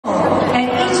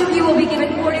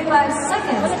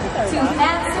seconds to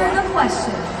answer the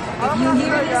question. If you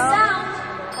hear this sound,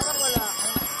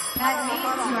 that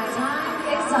means your time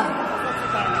is up.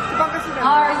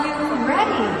 Are you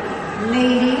ready,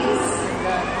 ladies?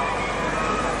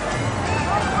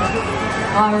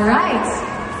 All right,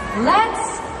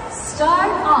 let's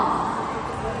start off.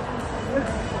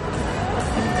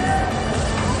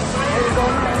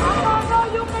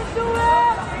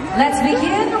 Let's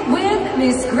begin with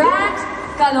Miss Grand,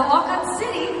 Caloocan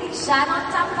City, Shannon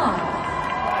Tampon.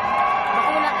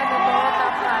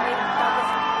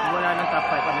 Wala nang top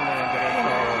 5 kami ngayon diretso.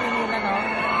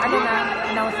 Ano na,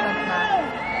 announcement na.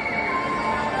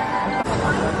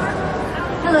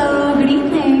 Hello, good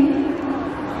evening.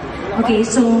 Okay,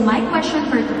 so my question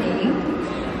for today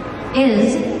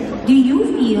is, do you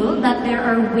feel that there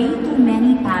are way too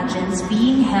many pageants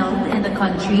being held in the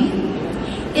country?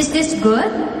 Is this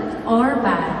good or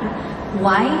bad?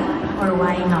 Why or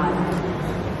why not?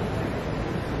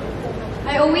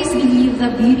 I always believe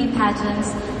that beauty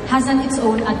pageants has its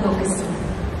own advocacy.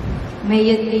 May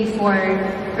it be for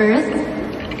Earth,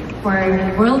 for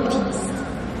world peace,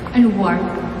 and war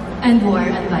and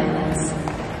violence.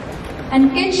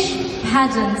 And each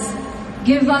pageant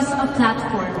gives us a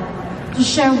platform to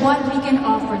share what we can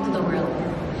offer to the world.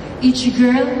 Each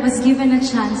girl was given a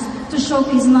chance to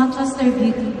showcase not just their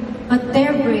beauty, but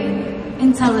their brain,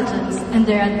 intelligence, and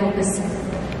their advocacy.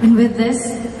 And with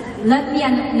this, let me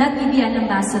be an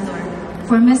ambassador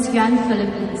for Miss Grand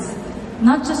Philippines,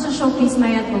 not just to showcase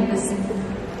my advocacy,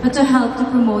 but to help to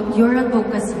promote your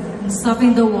advocacy in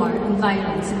stopping the war and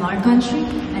violence in our country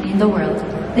and in the world.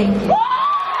 Thank you.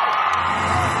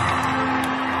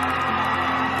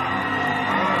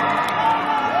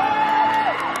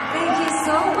 Thank you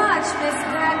so much, Miss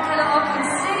Grand, Caloocan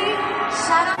City.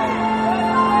 Shout out.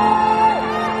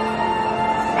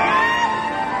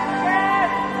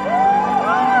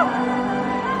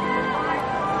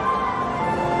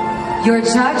 Your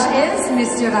judge is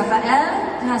Mr.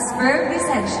 Rafael Jasper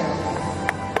Vicencio.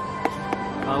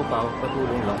 Pao,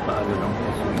 patulong lang, paano lang.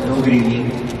 No, good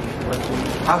evening.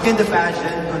 How can the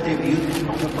pageant contribute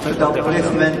to the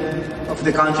upliftment of the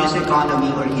country's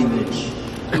economy or image?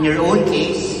 In your own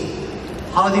case,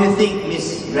 how do you think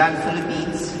Miss Grand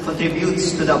Philippines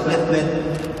contributes to the upliftment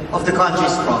of the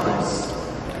country's progress?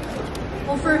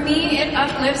 Well, for me, it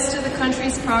uplifts to the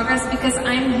country's progress because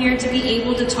I'm here to be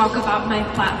able to talk about my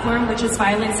platform, which is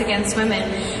violence against women.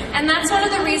 And that's one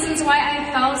of the reasons why I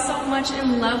fell so much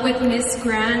in love with Miss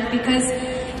Grand, because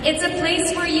it's a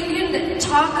place where you can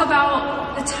talk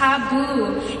about the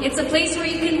taboo. It's a place where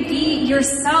you can be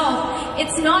yourself.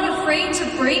 It's not afraid to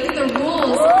break the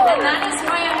rules. And that is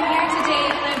why I'm here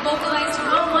today, and I vocalized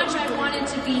how much I wanted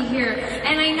to be here.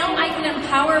 And I know I can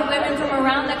empower women from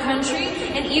around the country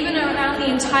and even around the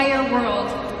entire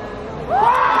world.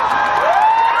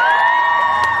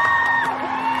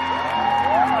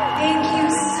 Thank you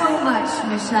so much,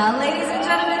 Michelle. Ladies and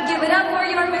gentlemen, give it up for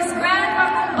your Miss Grand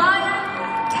from Mumbai,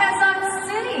 Quezon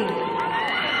City,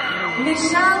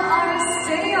 Michelle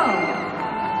Arceo.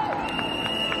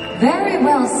 Very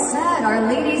well said. Our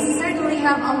ladies certainly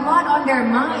have a lot on their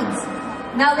minds.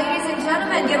 Now, ladies and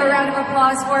gentlemen, give a round of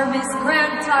applause for Miss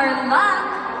Grand Tarlac,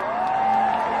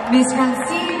 Miss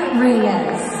Francine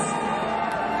Reyes.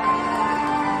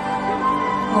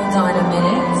 Hold on a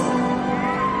minute.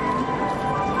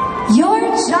 Your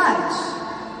judge,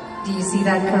 do you see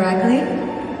that correctly?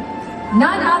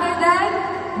 None other than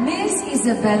Miss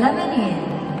Isabella Menin.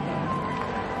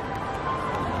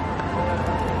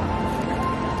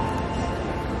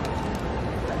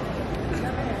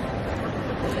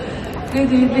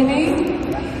 Good evening.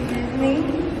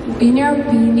 In your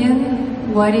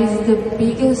opinion, what is the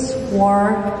biggest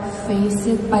war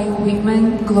faced by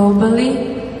women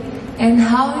globally, and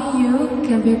how you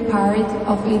can be part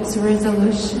of its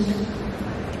resolution?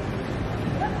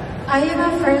 I am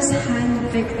a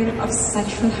first-hand victim of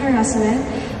sexual harassment,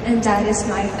 and that is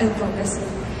my advocacy.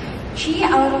 3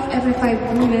 out of every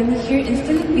 5 women here in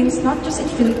Philippines, not just in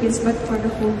Philippines but for the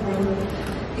whole world,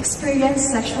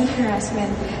 experience sexual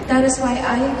harassment. That is why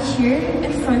I am here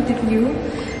in front of you,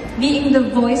 being the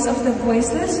voice of the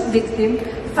voiceless victim,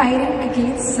 fighting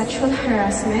against sexual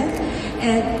harassment.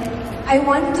 And I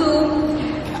want the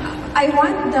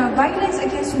violence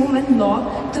against women law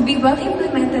to be well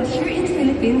implemented here in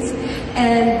Philippines,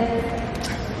 and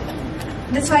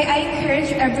that's why I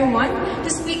encourage everyone to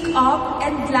speak up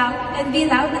and be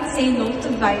loud and say no to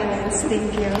violence.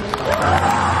 Thank you.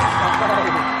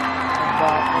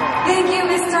 Thank you,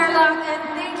 Ms. Tarlac, and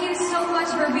thank you so much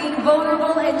for being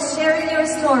vulnerable and sharing your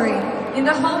story in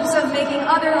the hopes of making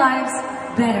other lives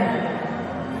better.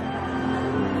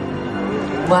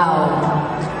 Wow.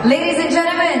 Ladies and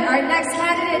gentlemen, our next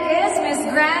candidate is Miss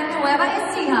Grand Nueva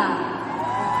Ecija.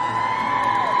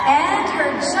 And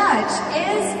her judge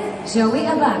is Joey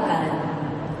Abacan.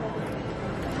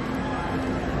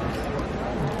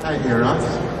 Hi, Eros.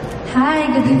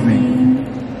 Hi, good evening.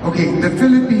 Okay, the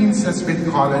Philippines has been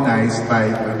colonized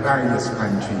by various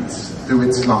countries through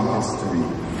its long history.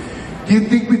 Do you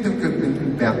think we could have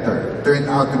been better, turned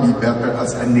out to be better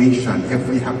as a nation if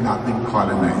we have not been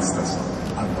colonized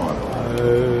at all?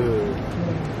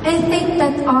 I think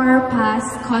that our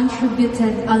past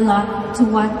contributed a lot to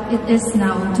what it is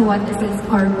now, to what is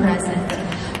our present.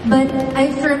 But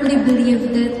I firmly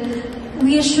believe that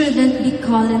we shouldn't be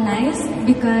colonized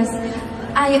because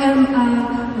I am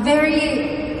a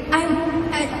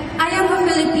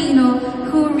Filipino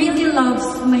who really loves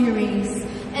my race.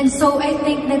 And so I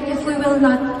think that if we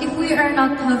are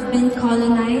not have been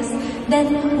colonized,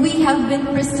 then we have been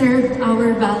preserved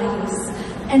our values.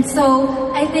 And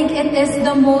so I think it is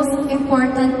the most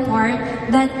important part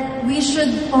that we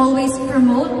should always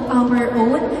promote our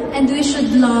own and we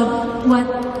should love what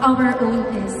our own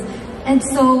is. And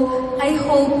so I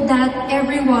hope that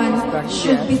everyone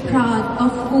should be proud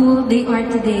of who they are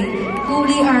today, who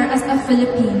they are as a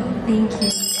Filipino. Thank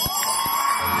you.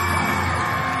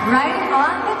 Right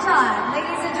on the time,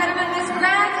 ladies and gentlemen, Miss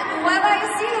Grand Nueva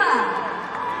Ecija.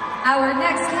 Our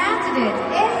next candidate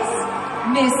is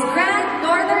Miss Grand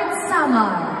Northern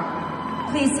Samar.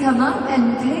 Please come up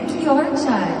and pick your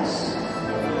judge.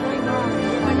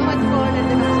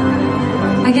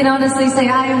 I can honestly say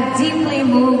I am deeply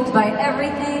moved by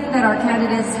everything that our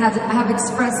candidates have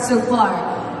expressed so far.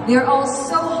 They are all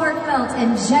so heartfelt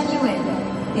and genuine.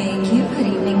 Thank you. Good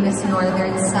evening, Miss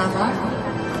Northern Samar.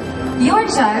 Your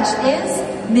judge is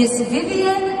Miss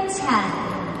Vivian Tan.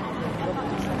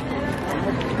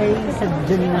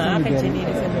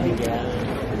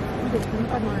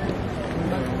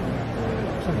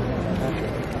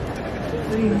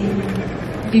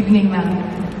 Good evening, ma'am.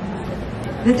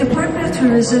 The Department of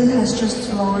Tourism has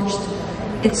just launched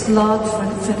its Love for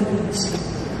the Philippines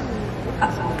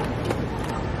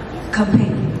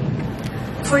campaign.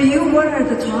 For you, what are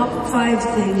the top 5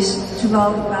 things to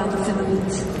love about the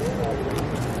Philippines?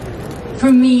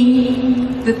 For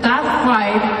me, the top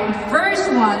 5, the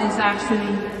first one is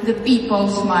actually the people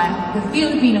smile, the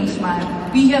Filipino smile.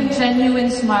 We have genuine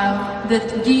smile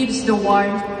that gives the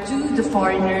warmth to the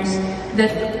foreigners,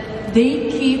 that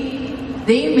they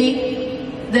make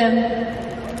them,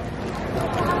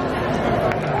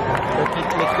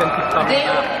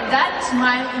 that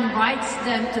smile invites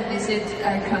them to visit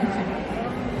our country.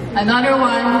 Another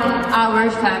one, our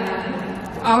family.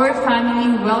 Our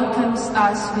family welcomes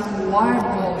us with warm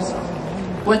arms.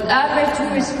 Whatever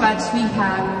tourist spots we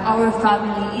have, our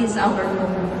family is our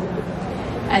home.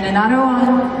 And another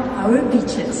one, our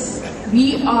beaches.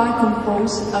 We are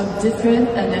composed of different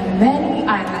and many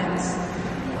islands.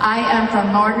 I am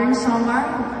from Northern Samar.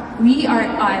 We are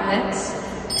islets.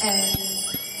 And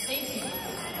thank you.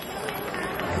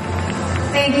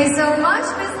 Thank you so much,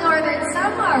 Miss Northern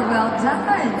Samar. Well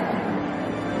done.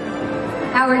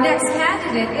 Our next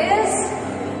candidate is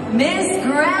Miss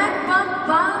Grand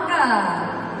Pampanga,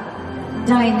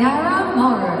 Dainara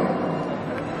Maurer.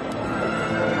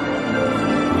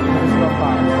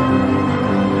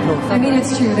 I mean,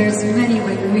 it's true, there's many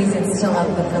reasons to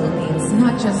love the Philippines,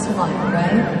 not just one,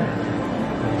 right?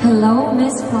 Hello,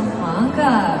 Miss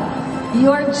Pampanga.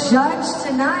 Your judge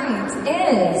tonight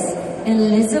is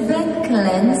Elizabeth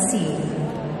Clancy.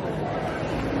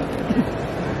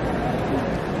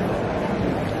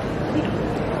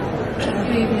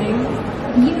 Good evening.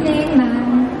 Evening,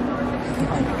 ma'am.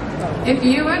 If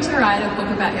you were to write a book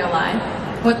about your life,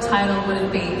 what title would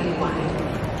it be and why?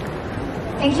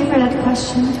 Thank you for that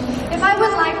question. If I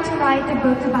would like to write a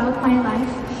book about my life,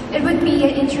 it would be An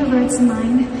Introvert's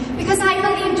Mind. Because I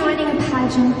believe joining a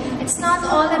pageant, it's not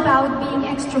all about being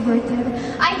extroverted.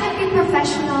 I can be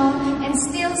professional and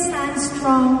still stand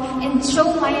strong and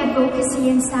show my advocacy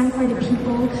and stand for the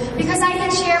people. Because I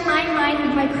can share my mind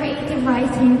with my creative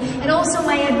writing and also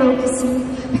my advocacy.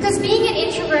 Because being an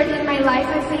introvert in my life,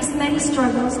 I faced many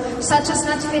struggles, such as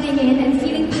not fitting in and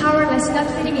feeling powerless, not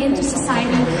fitting into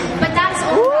society. But that's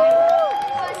all right.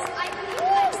 Because I believe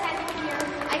when I'm standing here,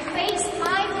 I faced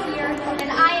my fear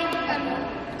and I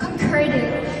conquered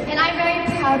it. And I'm very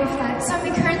proud of that. So I'm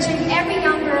encouraging every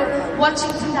young girl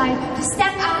watching tonight to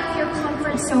step out of your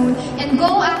comfort zone and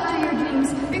go after your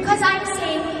dreams. Because I'm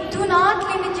saying, do not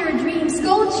limit your dreams.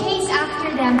 Go chase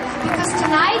after them. Because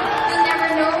tonight, you'll never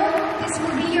know. This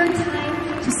will be your time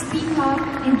to speak up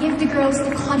and give the girls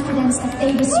the confidence that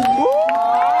they deserve.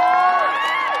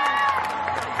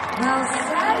 Well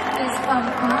said, Miss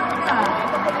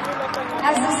Pampanga.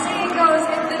 As the saying goes,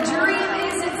 if the dream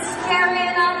isn't scary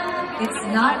enough, it's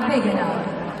not big enough.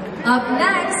 Up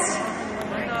next,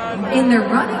 in the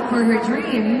running for her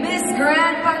dream, Miss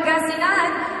Grand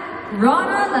Pangasinan,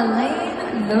 Rona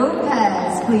Lalaine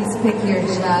Lopez. Please pick your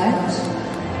judge.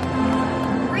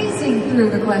 Breezing through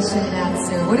the question and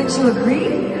answer. Wouldn't you agree?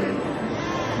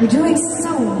 You're doing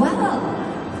so well.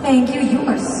 Thank you. You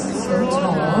are so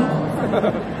tall.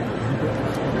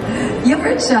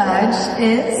 Your judge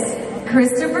is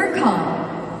Christopher Kong.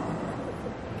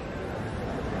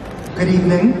 Good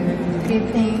evening. Good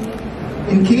evening.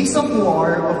 In case of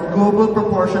war of global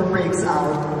proportion breaks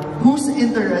out, whose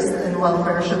interest and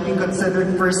welfare should be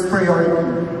considered first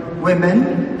priority?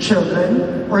 Women,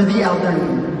 children, or the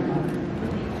elderly?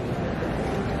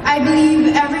 I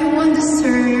believe everyone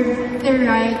deserves the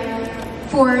right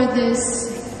for this.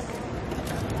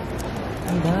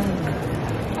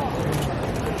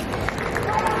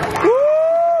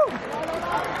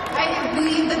 I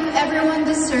believe that everyone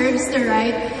deserves the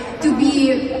right to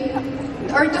be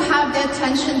or to have the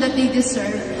attention that they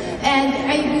deserve. And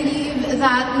I believe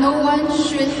that no one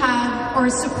should have or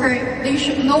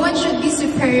no one should be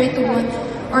superior to one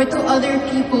or to other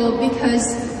people,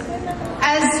 because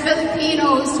as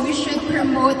Filipinos, we should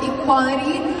promote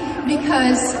equality,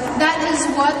 because that is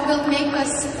what will make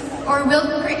us or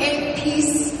will create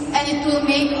peace, and it will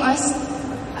make us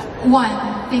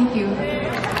one. Thank you.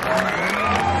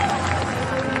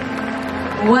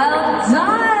 Well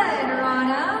done,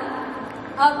 Rona.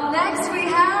 Up next we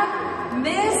have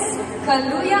Miss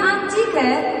Kaluya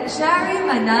Antique, Sherry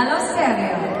Manalo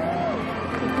Stereo.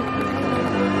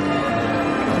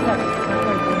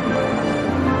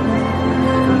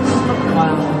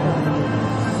 Wow.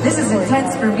 This is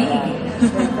intense for me.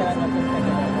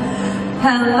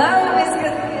 Hello, Miss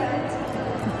Kaluya.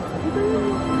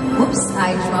 Oops,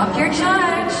 I dropped your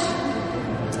judge.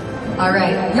 All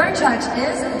right, your judge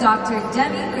is Dr.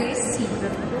 Demi Grace C.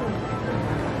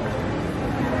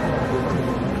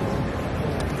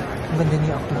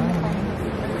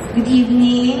 Good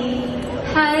evening.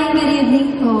 Hi, good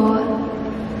evening po.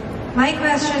 My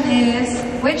question is,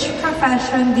 which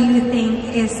profession do you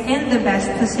think is in the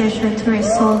best position to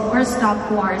resolve or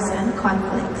stop wars and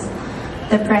conflicts?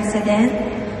 The president,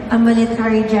 a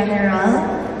military general,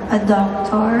 a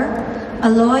doctor, a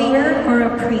lawyer, or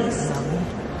a priest?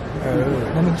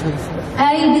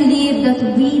 I believe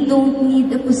that we don't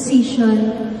need a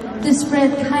position to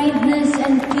spread kindness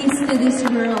and peace to this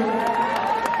world.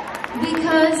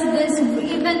 Because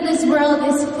even this world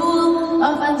is full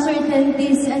of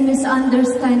uncertainties and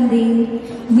misunderstanding.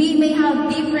 We may have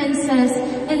differences,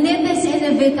 and it is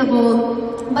inevitable.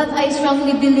 But I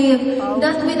strongly believe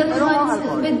that with the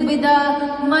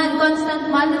constant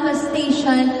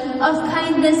manifestation of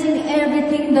kindness in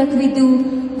everything that we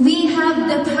do, we have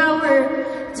the power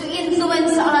to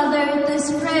influence others, to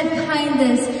spread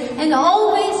kindness, and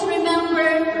always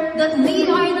remember that we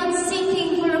are not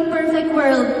seeking for a perfect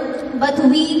world, but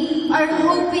we are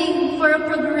hoping for a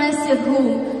progressive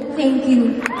home. Thank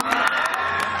you. Thank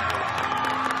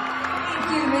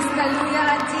you, Miss Kaluya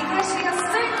Antique. She has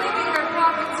certainly made her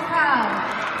province proud.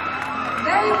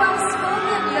 Very well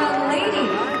spoken, young lady.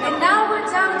 And now we're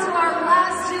down to our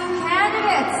last two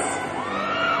candidates.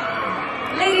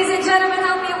 Ladies and gentlemen,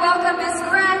 help me welcome Miss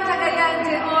Grand Cagayan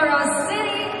de Oro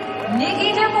City,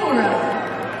 Nikki Demura.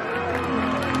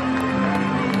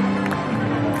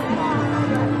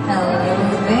 Hello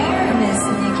there, Miss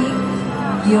Nikki.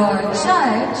 Your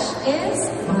judge is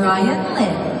Brian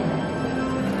Lin.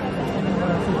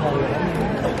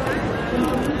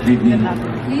 Good evening.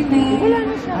 Good evening.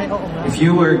 If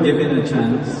you were given a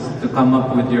chance to come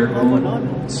up with your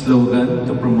own slogan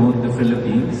to promote the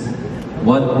Philippines,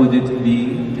 what would it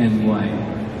be and why?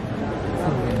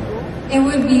 It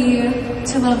would be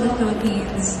to love the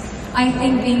Philippines. I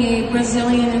think being a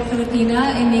Brazilian and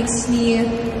Filipina, it makes me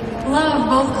love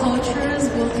both cultures,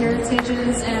 both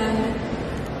heritages, and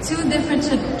two different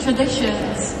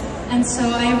traditions. And so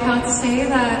I am proud to say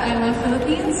that I love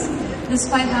Philippines,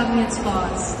 despite having its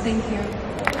flaws. Thank you.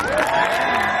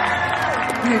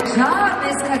 Good job,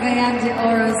 Miss Cagayan de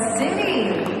Oro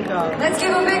City. Let's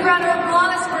give a big round of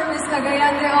applause for Miss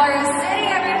Cagayan de Oro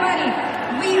City, everybody.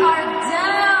 We are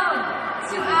down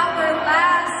to our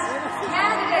last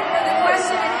candidate for the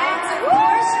question and answer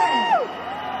portion.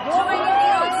 Joining me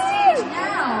on stage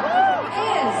now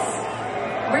is,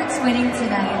 we're twinning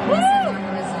tonight, Miss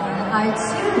Endora Rizal. I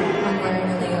too am wearing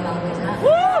a Leo Almadan.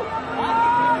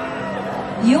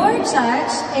 Your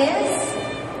judge is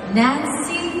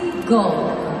Nancy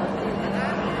Gold.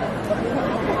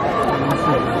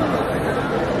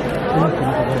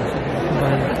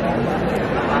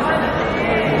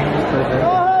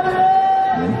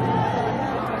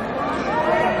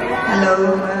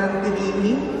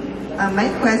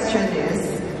 question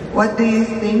is, what do you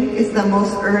think is the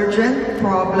most urgent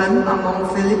problem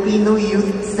among Filipino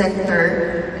youth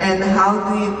sector, and how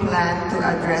do you plan to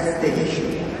address the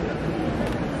issue?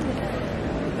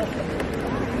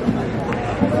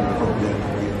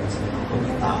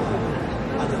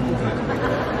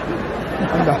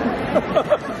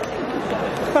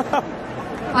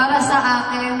 Para sa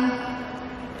akin,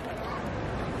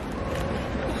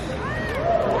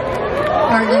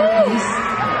 pardon please.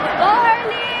 Go,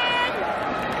 Harleen!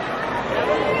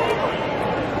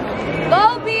 Go,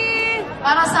 B!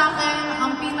 Para sa akin,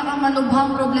 ang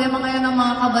pinakamalubhang problema ngayon ng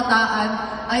mga kabataan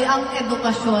ay ang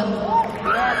edukasyon.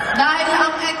 Dahil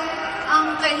ang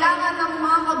kailangan ng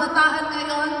mga kabataan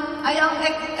ngayon ay ang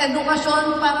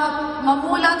edukasyon para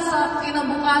mamulat sa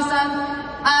kinabukasan,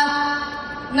 at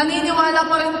naniniwala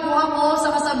pa rin po ako sa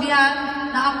kasabihan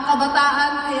na ang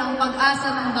kabataan ay ang pag-asa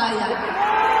ng bayan.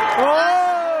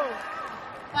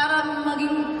 Para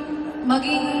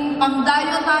maging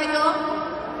pangdayo tayo,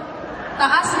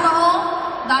 taas noo,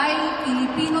 dahil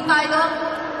Pilipino tayo,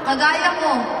 kagaya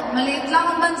ko, maliit lang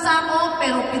ang bansa ko,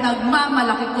 pero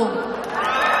pinagmamalaki ko.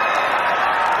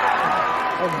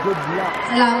 Good luck.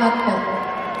 Salamat po.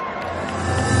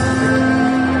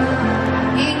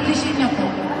 I-Englishin niyo po.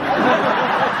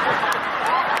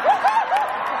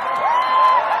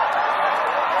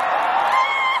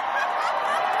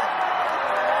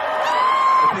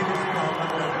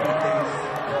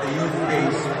 The youth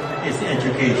face is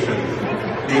education.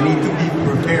 They need to be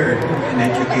prepared and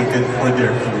educated for their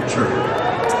future.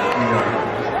 We are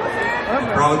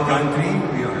a proud country,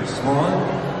 we are small,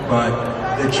 but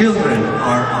the children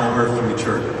are our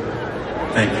future.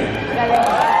 Thank you.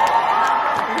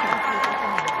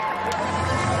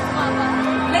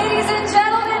 Ladies and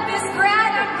gentlemen, Miss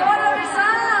Grand Angkoro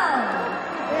Rizal.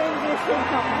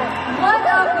 What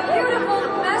a beautiful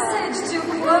message to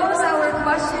close our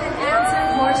question and answer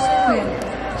portion with.